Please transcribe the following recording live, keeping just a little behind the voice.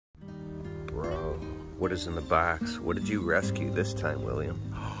What is in the box? What did you rescue this time, William?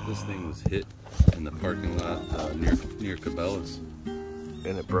 This thing was hit in the parking lot near Cabela's. And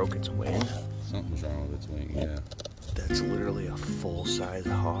it broke its wing? Something's wrong with its wing, yeah. That's literally a full-size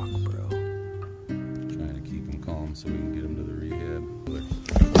hawk, bro. Trying to keep him calm so we can get him to the rehab.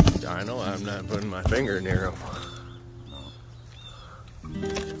 I know I'm not putting my finger near him.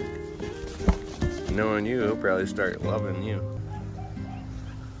 Knowing you, he'll probably start loving you.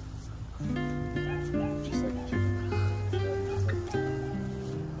 Just like a chicken.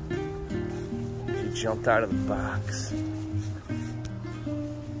 He jumped out of the box.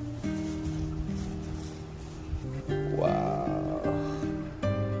 Wow.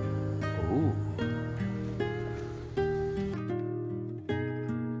 Ooh.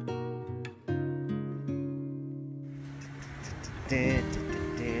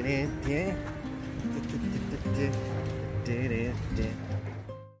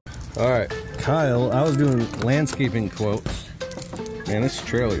 Alright, Kyle, I was doing landscaping quotes. Man, this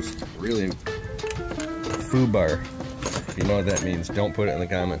trailer's really foobar. If you know what that means, don't put it in the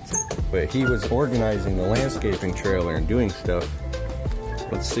comments. But he was organizing the landscaping trailer and doing stuff.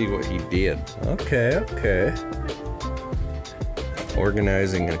 Let's see what he did. Okay.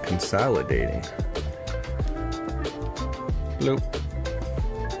 Organizing and consolidating. Bloop.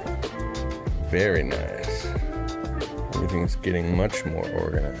 Very nice. Everything's getting much more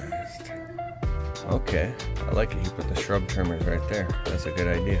organized. Okay, I like it. You put the shrub trimmers right there. That's a good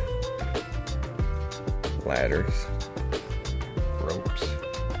idea. Ladders. Ropes.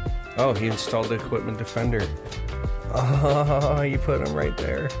 Oh, he installed the equipment defender. Oh, you put them right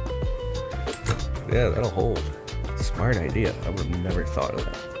there. Yeah, that'll hold. Smart idea. I would have never thought of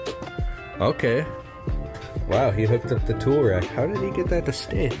that. Okay. Wow, he hooked up the tool rack. How did he get that to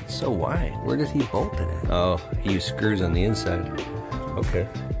stay? It's so wide. Where did he bolt it at? Oh, he used screws on the inside. Okay.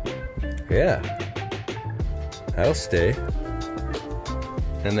 Yeah. That'll stay.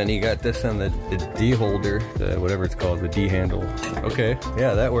 And then you got this on the D holder, whatever it's called, the D handle. Okay,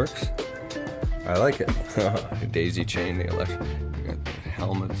 yeah, that works. I like it. Daisy chain, the electric. You got the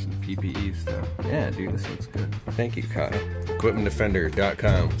helmets and PPE stuff. Yeah, dude, this looks good. Thank you, Kyle.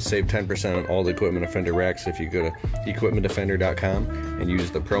 EquipmentDefender.com. Save 10% on all the Equipment Defender racks if you go to EquipmentDefender.com and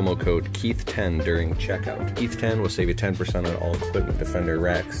use the promo code Keith10 during checkout. Keith10 will save you 10% on all Equipment Defender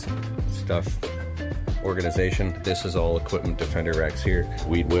racks, stuff, organization. This is all Equipment Defender racks here.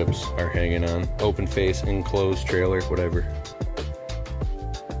 Weed whips are hanging on. Open face, enclosed trailer, whatever.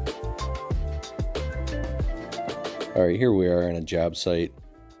 All right, here we are on a job site.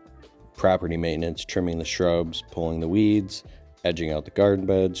 Property maintenance, trimming the shrubs, pulling the weeds, edging out the garden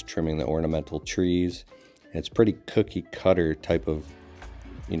beds, trimming the ornamental trees. And it's pretty cookie cutter type of,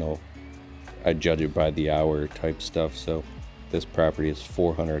 you know, I judge it by the hour type stuff. So this property is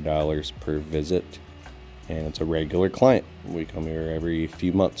 $400 per visit. And it's a regular client. We come here every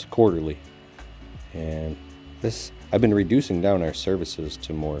few months, quarterly. And I've been reducing down our services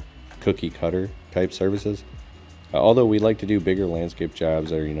to more cookie cutter type services. Although we like to do bigger landscape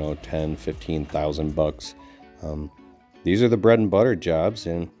jobs that are, you know, 10, 15,000 bucks. These are the bread and butter jobs,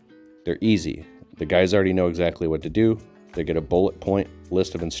 and they're easy. The guys already know exactly what to do. They get a bullet point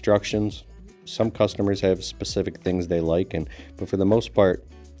list of instructions. Some customers have specific things they like, but for the most part,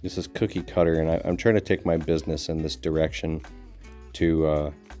 this is cookie cutter, and I'm trying to take my business in this direction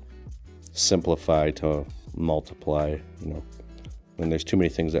to simplify, to multiply, you know. When there's too many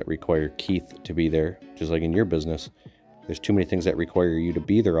things that require Keith to be there, just like in your business, there's too many things that require you to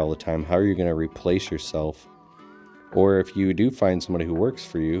be there all the time. How are you going to replace yourself? Or if you do find somebody who works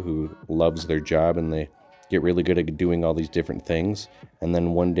for you, who loves their job and they get really good at doing all these different things, and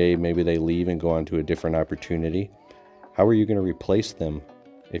then one day maybe they leave and go on to a different opportunity, how are you going to replace them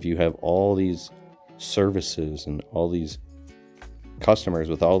if you have all these services and all these customers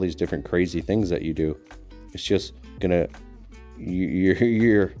with all these different crazy things that you do? It's just going to...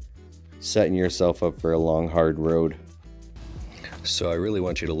 You're setting yourself up for a long, hard road. So I really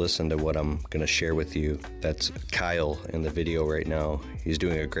want you to listen to what I'm going to share with you. That's Kyle in the video right now. He's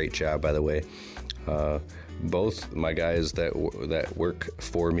doing a great job, by the way. Both my guys that work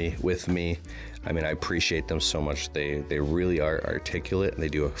for me, with me, I mean, I appreciate them so much. They really are articulate, and they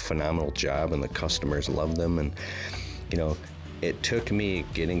do a phenomenal job, and the customers love them. And, you know, it took me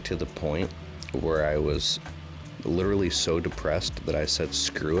getting to the point where I was literally so depressed that I said,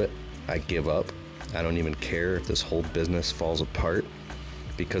 screw it, I give up. I don't even care if this whole business falls apart,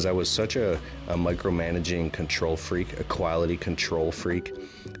 because I was such a micromanaging control freak, a quality control freak,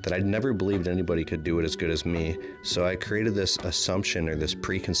 that I'd never believed anybody could do it as good as me. So I created this assumption, or this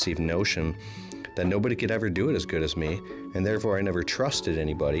preconceived notion, that nobody could ever do it as good as me, and therefore I never trusted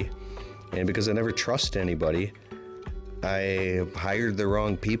anybody. And because I never trust anybody, I hired the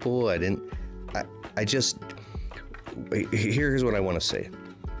wrong people. Here's what I want to say.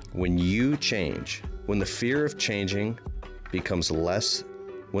 When you change, when the fear of changing becomes less,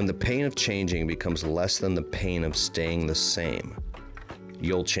 when the pain of changing becomes less than the pain of staying the same,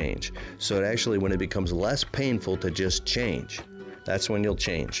 you'll change. So when it becomes less painful to just change, that's when you'll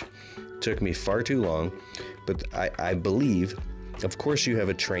change. It took me far too long, but I believe, of course you have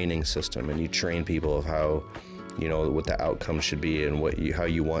a training system and you train people of how, what the outcome should be and how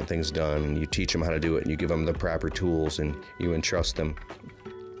you want things done, and you teach them how to do it and you give them the proper tools and you entrust them.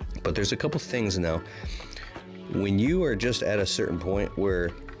 But there's a couple things now. When you are just at a certain point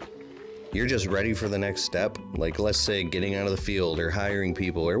where you're just ready for the next step, like let's say getting out of the field or hiring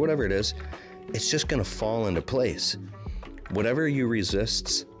people or whatever it is, it's just going to fall into place. Whatever you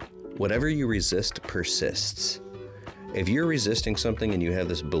resist persists. If you're resisting something and you have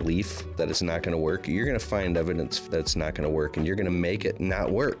this belief that it's not going to work, you're going to find evidence that it's not going to work, and you're going to make it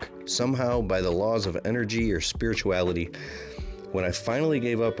not work. Somehow, by the laws of energy or spirituality, when I finally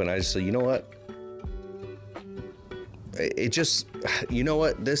gave up and I just said, you know what?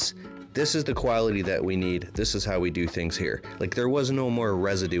 This is the quality that we need. This is how we do things here. Like, there was no more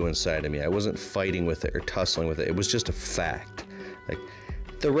residue inside of me. I wasn't fighting with it or tussling with it. It was just a fact. Like,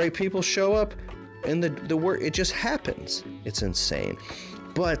 the right people show up and the work, it just happens. It's insane.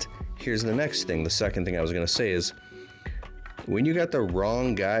 But here's the next thing. The second thing I was going to say is, when you got the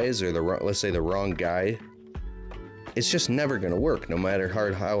wrong guys, or let's say the wrong guy, it's just never going to work. No matter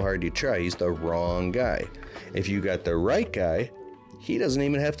how hard you try, he's the wrong guy. If you got the right guy, he doesn't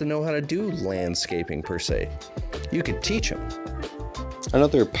even have to know how to do landscaping per se. You could teach him.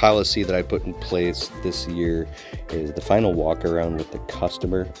 Another policy that I put in place this year is the final walk around with the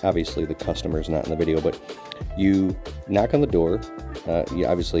customer. Obviously the customer is not in the video, but you knock on the door.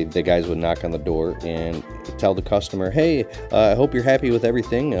 Obviously the guys would knock on the door and tell the customer, hey, I hope you're happy with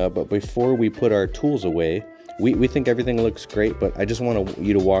everything, but before we put our tools away, we think everything looks great, but I just want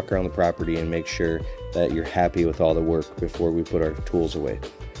you to walk around the property and make sure that you're happy with all the work before we put our tools away.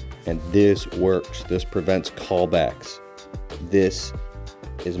 And this works. This prevents callbacks. This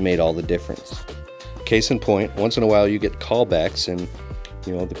has made all the difference. Case in point, once in a while you get callbacks and,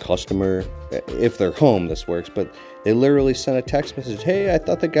 the customer, if they're home, this works, but they literally send a text message, hey, I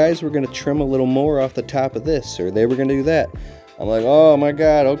thought the guys were going to trim a little more off the top of this, or they were going to do that. I'm like, oh my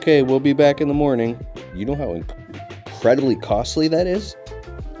God, okay, we'll be back in the morning. You know how incredibly costly that is?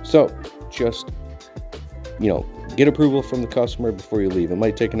 So just, get approval from the customer before you leave. It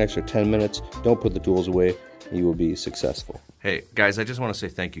might take an extra 10 minutes. Don't put the tools away. You will be successful. Hey, guys, I just want to say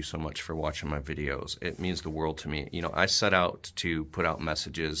thank you so much for watching my videos. It means the world to me. I set out to put out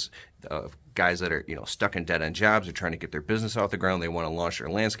messages of guys that are, stuck in dead-end jobs or trying to get their business off the ground. They want to launch their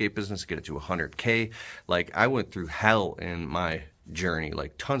landscape business, get it to 100K. Like, I went through hell in my journey,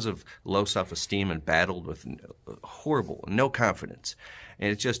 like tons of low self-esteem and battled with horrible, no confidence.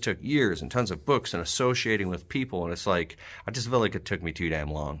 And it just took years and tons of books and associating with people. And it's like, I just felt like it took me too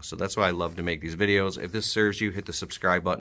damn long. So that's why I love to make these videos. If this serves you, hit the subscribe button.